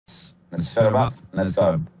Let's fill him up. Let's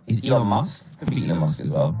go. He's Elon Musk. Could be Elon Musk as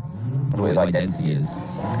well. I wonder what his identity is.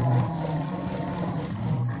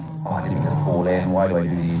 Oh, I didn't mean to fall in. Why do I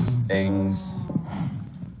do these things?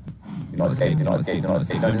 Do not escape, do not escape, do not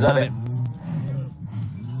escape. Don't deserve it.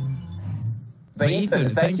 But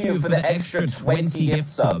Ethan, thank you for the extra 20 gift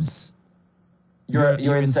subs.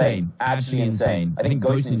 You're insane. Actually insane. I think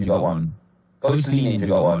Ghost Ninja got one. Ghostly Ninja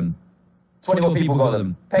got one. 24 people got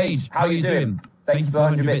them. Paige, how are you doing? Thank you for the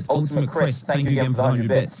 100 bits. Ultimate Chris, thank you again for the 100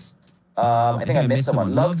 bits. I think I missed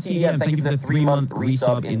someone. Love TDM, thank you for the 3-month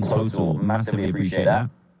resub in total. Massively appreciate that.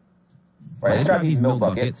 Right, let's grab these milk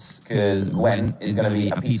buckets, because Gwen is going to be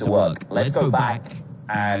a piece of work. Let's go back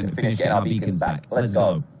and finish getting our beacons back. Let's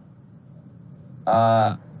go.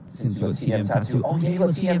 Since you got TDM tattoo. Oh yeah, you got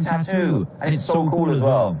TDM tattoo. And it's so cool as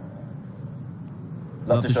well.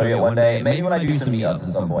 Love to show you it one day. Maybe when I do some meetups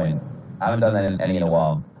at some point. I haven't done any in a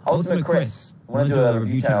while. Ultimate Chris, I want to do a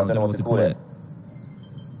review channel, I don't know what to call it.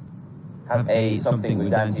 Have something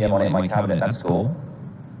with DanTDM on it in my cabinet, that's cool.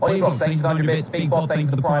 Oliver, thank you for the 100 bits. Big Bob, thank you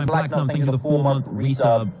for the Prime. Black Nun, thank you for the 4-month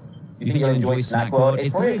resub. You think you'll enjoy Snack World? It's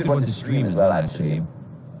probably a good one to stream as well, actually.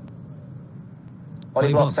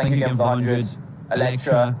 Oliver, thank you again for the 100.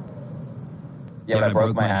 Electra. Yeah, when I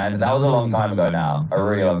broke my hand. That was a long time ago now. A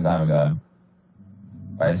really long time ago.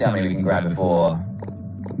 Right, let's see how many we can grab before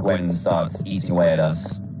Gwen starts eating away at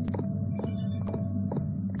us.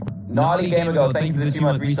 Gnarly Gamer Girl, thank you for the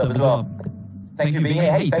 2-month resub as well. Thank you for being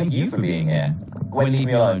here. Hey, thank you for being here. Gwen, leave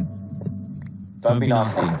me alone. Don't be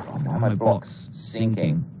nasty. Why are my blocks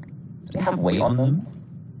sinking? Do they have weight on them?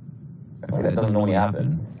 I feel like that doesn't normally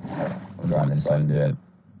happen. I'll go around this side and do it.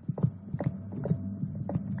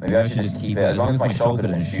 Maybe I should just keep it, as long as my shoulder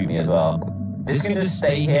doesn't shoot me as well. This can just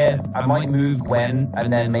stay here. I might move Gwen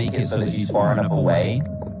and then make it so that she's far enough away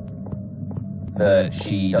that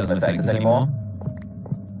she doesn't affect us anymore.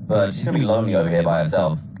 But she's going to be lonely over here by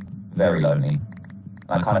herself. Very lonely.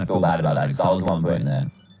 I kind of feel bad about that because I was the one putting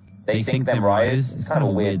there. They sink them riders. It's kind of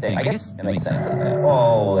a weird thing. I guess it makes sense, doesn't it?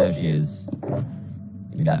 Oh, there she is.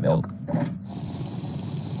 Give me that milk.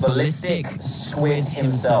 Ballistic Squid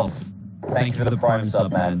himself. Thank you for the Prime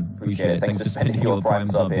sub, man. Appreciate it. Thanks for spending your Prime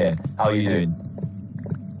sub here. How are you doing?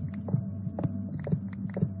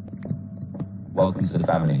 Welcome to the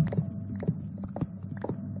family.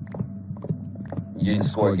 You didn't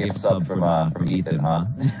score a gift sub from Ethan, huh?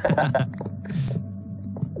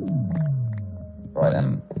 Right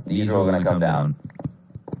then, these are all gonna come down.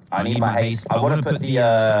 I need my haste. I want to put the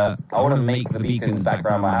I want to make the beacons back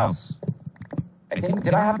around my house. I think,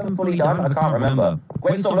 did I have them fully done? I can't remember.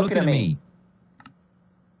 Gwen, stop looking at me.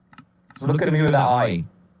 Stop looking at me with that eye.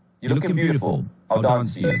 You're looking beautiful. I'll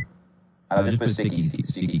dance to you. And I'll just put sticky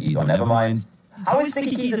keys on. Never mind. How is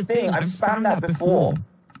sticky keys a thing? I've spammed that before.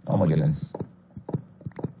 Oh my goodness.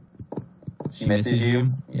 She misses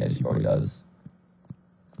you? Yeah, she probably does.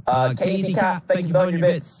 Casey Cat, thank you for the 100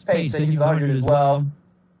 bits. Paige, thank you for the 100 as well.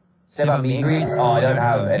 Say about meet and greets? Oh, I don't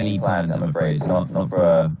have any planned, I'm afraid. Not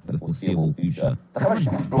for the foreseeable future. Look how much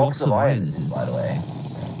blocks of iron this is, by the way.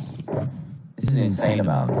 This is an insane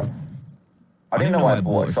amount. I don't even know why I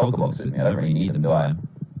bought a shulker box with me. I don't really need them, do I?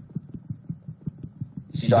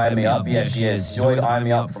 She's eyeing me up? Yeah, she is. She's always eyeing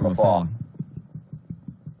me up from afar.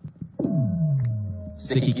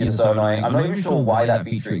 Sticky keys are so annoying. I'm not even sure why that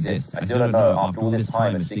feature exists. I still don't know. After all this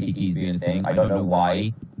time of sticky keys being a thing, I don't know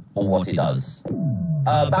why or what it does.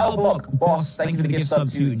 Battle Block Boss, thank you for the gift sub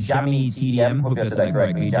to Jammy TDM. Hope I said that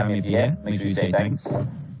correctly. Jammy Pierre. Make sure you say thanks.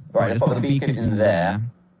 Right, let's put the beacon in there.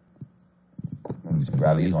 I'm just gonna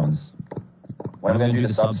grab these ones. When I'm gonna do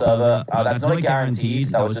the sub server, that's not a guaranteed.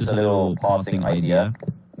 That was just a little passing idea.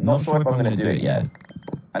 I'm not sure if I'm gonna do it yet.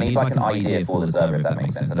 I need like an idea for the server, if that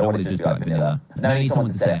makes sense. I don't want it to just be like vanilla. And then I need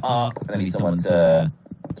someone to set it up, and then I need someone to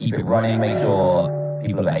keep it running, make sure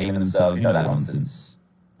people are behaving themselves. You know that nonsense.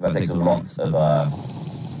 That takes a lot of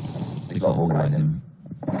organizing.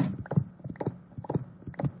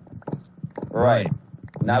 Right.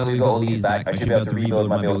 Now that we've got all these back, I should be able to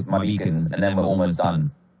rebuild my beacons, and then we're almost done.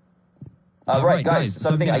 Right, guys,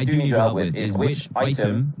 something I do need your help with is which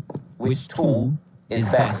tool is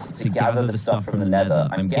best to gather the stuff from the nether.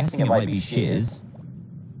 I'm guessing it might be shears,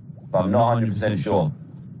 but I'm not 100% sure.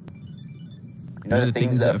 You know the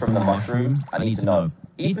things that are from the mushroom? I need to know.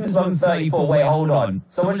 Ethan's 134. Wait, hold on.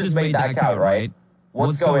 Someone just made that account, right?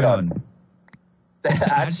 What's going on?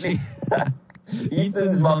 Actually,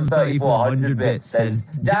 Ethan's 134, 100 bits says,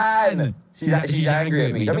 Dan! She's angry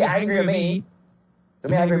at me. Don't be angry at me.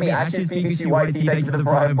 Don't be angry at me. Ashes Pikachu YT, thank you for the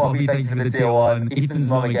Prime. Bobby, thank you for the tier 1. Ethan's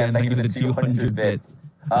mom again, thank you for the 200 bits.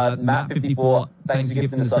 Matt54, thanks for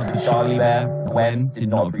gifting the sub to Charlie Bear. Gwen, did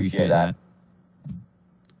not appreciate that.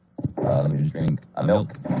 Let me just drink a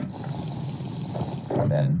milk. And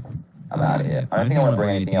then I'm out of here. I don't think I want to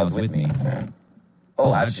bring anything else with me.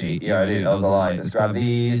 Oh, actually, yeah, I do. That was a lie. Let's grab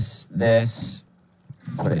these, this.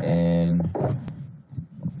 Let's put it in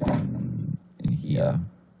here.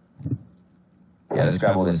 Yeah, let's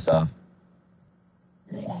grab all this stuff.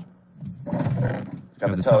 Let's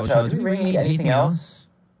grab the turtle shell. Do we really need anything else?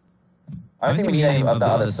 I don't think we need any of the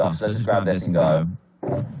other stuff, so let's just grab this and go.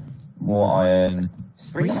 More iron.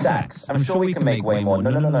 3 stacks. I'm sure we can make way more.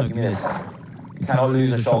 No, give me this. You cannot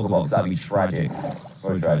lose a shulker box. That'd be tragic.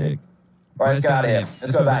 So tragic. Alright, let's get out of here.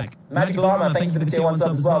 Let's go back. Magic Llama, thank you for the tier 1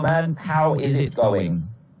 subs as well, man. How is it going?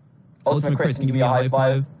 Ultimate Chris, can you give me a high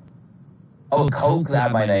five? Oh, Coke that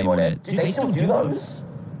had my name on it. Do they still do those?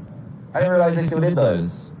 I didn't realize they still did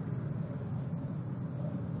those.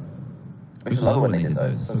 I used to love it when they did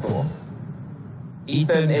those. So cool.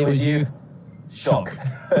 Ethan, it was you. Shock.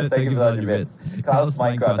 Thank you for the 100 bits. Klaus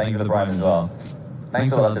Minecraft, thank you for the prime as well. Thanks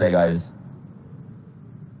for the love today, guys.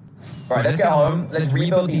 Alright, let's get home. Let's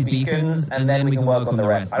rebuild these beacons, and then we can work on the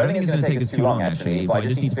rest. I don't think it's going to take us too long, actually, but I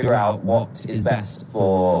just need to figure out what is best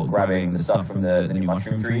for grabbing the stuff from the new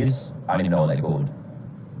mushroom trees. I don't even know what they're called.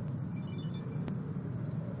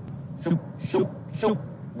 Shoop, shoop, shoop.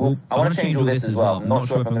 Well, I want to change all this as well. I'm not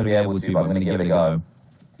sure if I'm going to be able to, but I'm going to give it a go.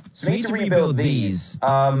 So we need to rebuild these.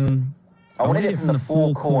 I wanted it from the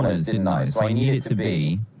 4 corners, didn't I? So I need it to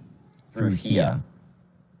be through here.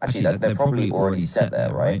 Actually, they're probably already set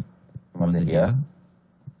there, right? From under here.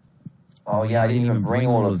 Oh yeah, I didn't even bring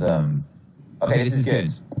all of them. Okay, this is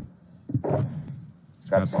good. Let's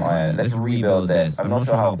grab some iron. Let's rebuild this. I'm not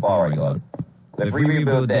sure how far I got. But if we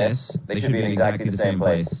rebuild this, they should be in exactly the same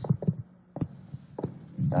place.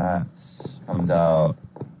 That comes out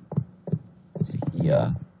to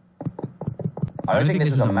here. I don't think this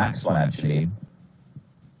is a max one, actually.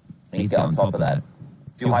 I need to get on top of that.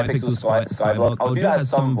 Do Hypixel Skyblock? I'll do that at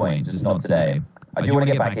some point, just not today. I do want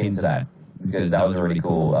to get back into that, because that was a really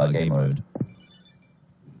cool game mode.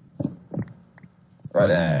 Right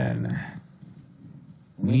then.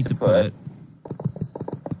 We need to put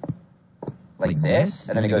like this,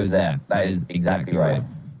 and then it goes there. That is exactly right.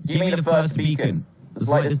 Give me the first beacon. Let's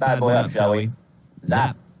light this bad boy up, shall we?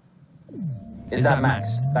 Zap. Is that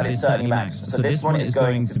maxed? That is certainly maxed. So this one is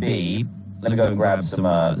going to be... Let me go and grab some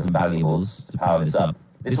valuables to power this up.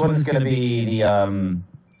 This one is going to be the...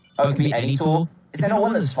 Oh, it can be any tool. Is there not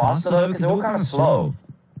one that's faster, though? Because they're all kind of slow.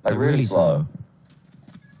 Like, really slow.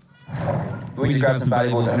 We need to grab some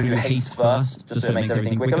valuables. I'm going to do haste first, just so it makes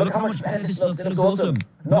everything quicker. Look how much better this looks. It looks awesome.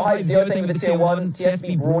 Not hype. The other thing with the tier 1.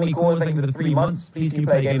 TSB Brawny Core, thank you for the 3 months. Please can you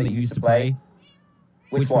play a game that you used to play?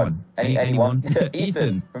 Which one? Anyone?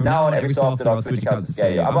 Ethan. From now on, every so often I'll switch accounts to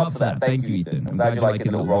scare you. I'm up for that. Thank you, Ethan. I'm glad you like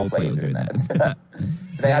the little role play you're doing that.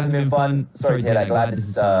 Today hasn't been fun. Sorry to hear that. Glad this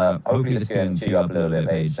is, hopefully this can cheer you up a little bit,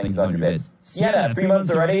 Paige. Thank you for 100 bits. Sienna, 3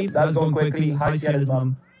 months already. That was going quickly. Hi, Sienna's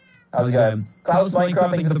mum. How's it going? Klaus Minecraft,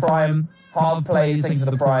 thank you for the prime. Hard Plays, thank you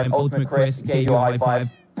for the prime. Ultimate Chris, gave you a high five.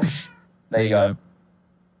 There you go.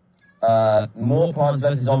 More Plants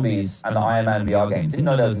vs. Zombies and the Iron Man VR game. Didn't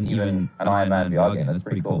know there was even an Iron Man VR game. That's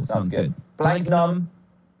pretty cool. Sounds good. Blank Num.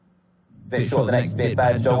 Bit short the next bit,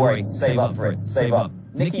 bad. Don't worry. Save up for it. Save up.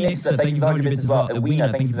 Nikki Nixon, thank you for 100 bits as well.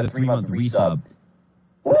 Awena, thank you for the 3-month resub.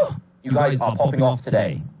 Woo! You guys are popping off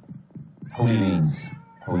today. Holy beans.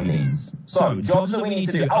 Holy beans. So, jobs that we need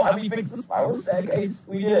to do. Oh, and we fixed the spiral staircase.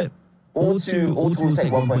 We did it. All tools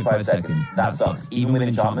take 1.5 seconds. That sucks. Even with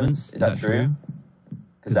enchantments. Is that true?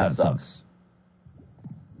 Because that sucks.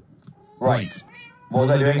 Right. What was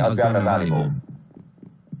I doing? I was grabbing a valuable.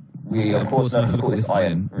 We, of course, know how to call this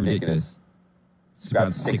iron. Ridiculous. Just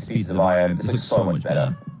grab 6 pieces of iron. This looks so much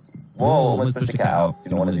better. Whoa, almost pushed the cat out.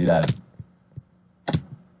 Didn't want to do that.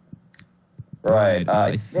 Right.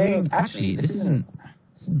 I think, actually, this isn't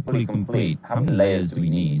fully complete. How many layers do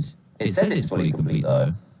we need? It says it's fully complete,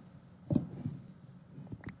 though.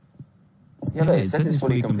 Yeah, look, it says it's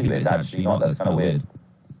fully complete, but it's actually not. That's kind of weird.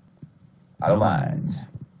 I don't mind.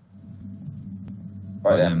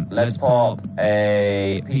 Right then, let's pop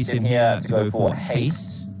a piece in here to go for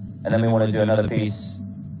haste. And then we want to do another piece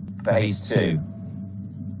for haste too.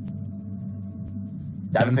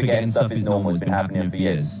 Damn, forgetting stuff is normal. It's been happening for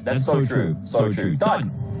years. That's so true. So true.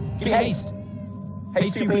 Done. Give me haste.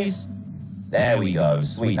 Haste 2, please. There we go.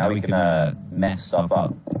 Sweet. Now we can mess stuff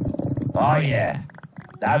up. Oh, yeah.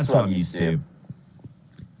 That's what I'm used to.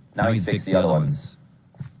 Now we need to fix the other ones.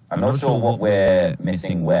 I'm not sure what we're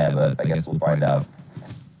missing where, but I guess we'll find out.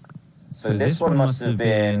 So this one must have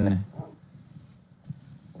been...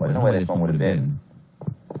 Well, I don't know where this one would have been.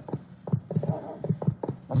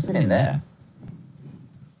 Must have been in there.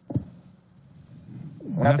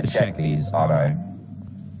 gonna have to check these, aren't I?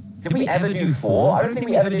 Did we ever do 4? I don't think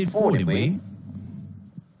we ever did 4, did we?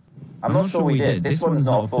 I'm not sure we did. This one's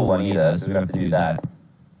not a full one either, so we're gonna have to do that.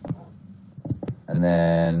 And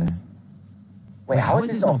then... Wait, how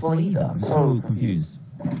is this not full either? I'm so confused.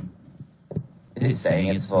 Is it saying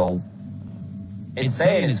it's full? It's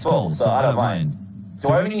saying it's full, so I don't mind. Do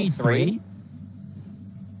I only need 3?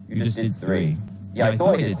 You just did 3. Yeah, I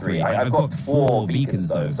thought I did 3. I've got 4 beacons,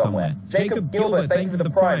 though, somewhere. Jacob Gilbert, thank you for the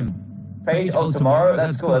prime. Page, oh, tomorrow?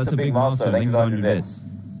 That's cool. That's a big milestone. Thank you for the 100 bits.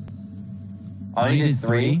 I only did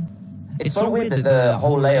 3. It's so weird that the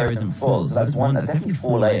whole layer isn't full. So that's definitely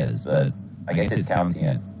 4 layers, but I guess it's counting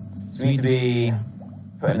it. So we need to be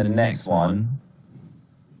putting the next one.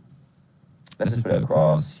 Let's just put it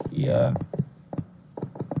across here.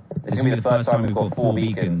 This is going to be the first time we've got 4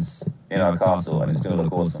 beacons in our castle, and it's going to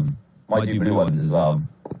look awesome. Might do blue ones as well.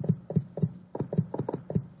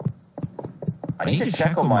 I need to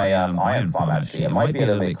check on my iron farm, actually. It might be a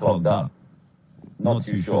little bit clogged up. Not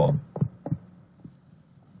too sure.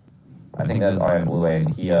 I think there's iron all the way in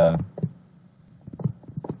here.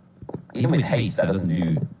 Even with haste, that doesn't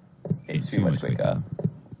do it too much quicker.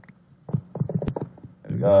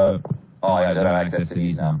 There we go. Oh, yeah, I don't have access to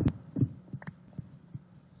these now.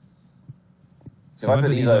 So if I put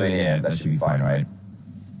these over here, that should be fine, right?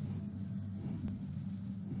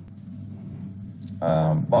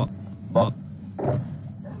 But.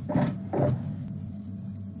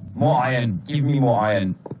 More iron. Give me more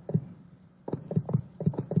iron.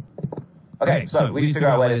 Okay, so we need to figure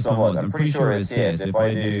out where this one was. I'm pretty sure it's here. So if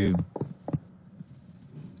I do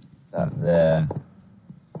that there,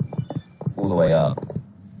 all the way up,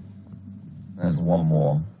 there's one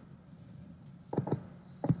more.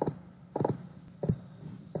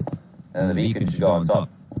 And the beacon should go on top.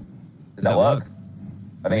 Did that work?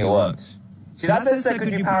 I think it worked. See, that says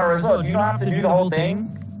secondary power as well. Do you not have to do the whole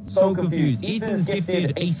thing? So confused. Ethan's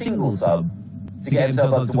gifted a single sub to get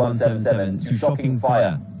himself up to 177 to Shocking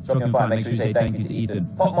Fire. Shocking Fire, make sure you say thank you to Ethan.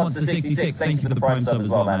 Pop Monster 66, thank you for the prime sub as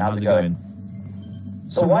well, man. How's it going?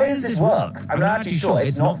 So why does this work? I'm not actually sure.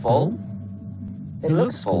 It's not full. It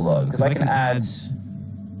looks full though, because I can add...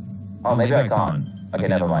 Oh, maybe I can't. Okay,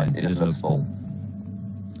 never mind. It just looks full.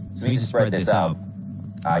 So we need to spread this out.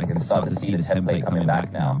 I can start to see the template coming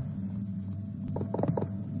back now.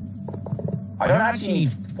 I don't actually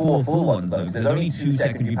need 4 full ones though, because there's only 2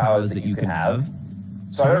 secondary powers that you can have.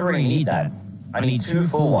 So I don't really need that. I need 2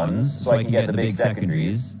 full ones so I can get the big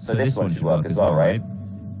secondaries. So this one should work as well, right?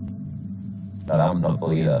 No, that one's not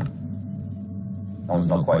full either. That one's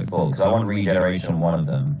not quite full, because I want regeneration on one of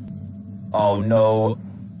them. Oh no.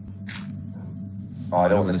 Oh, I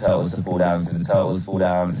don't want the turtles to fall down, so if the turtles fall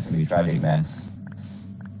down, it's going to be a tragic mess.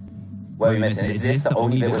 What are we missing? Is this the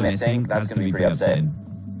only bit we're missing? That's going to be pretty upsetting.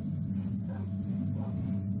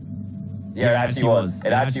 Yeah, it actually was.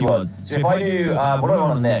 It actually was. So if I do, what do I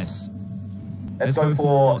want on this? Let's go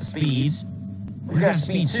for speed. We can have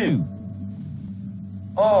speed too.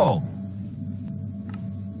 Oh.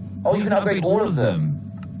 Oh, you can upgrade all of them.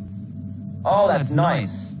 Oh, that's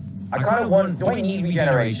nice. I kind of want, do I need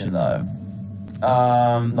regeneration though?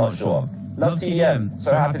 Not sure. Love TDM.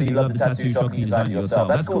 So happy that you love the tattoo shop you designed it yourself.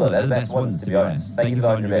 That's cool though. They're the best ones, to be honest. Thank you for the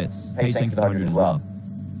 100 bits. Paige, thank you for the 100 as well.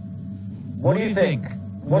 What do you think?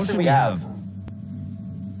 What should we have?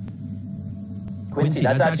 Quincy,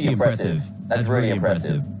 that's actually impressive. That's really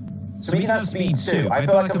impressive. So we can have speed 2. I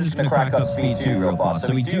feel like I'm just going to crack up speed 2 real fast.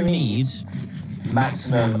 So we do need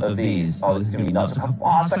maximum of these. Oh, this is going to be nuts. Look how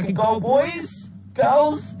fast I can go, boys,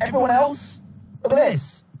 girls, everyone else. Look at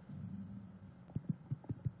this.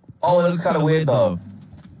 Oh, it looks kind of weird though.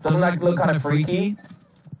 Doesn't that look kind of freaky?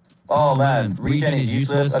 Oh man, regen is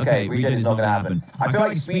useless. Okay, regen is not going to happen. I feel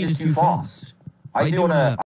like speed is too fast. I do want to...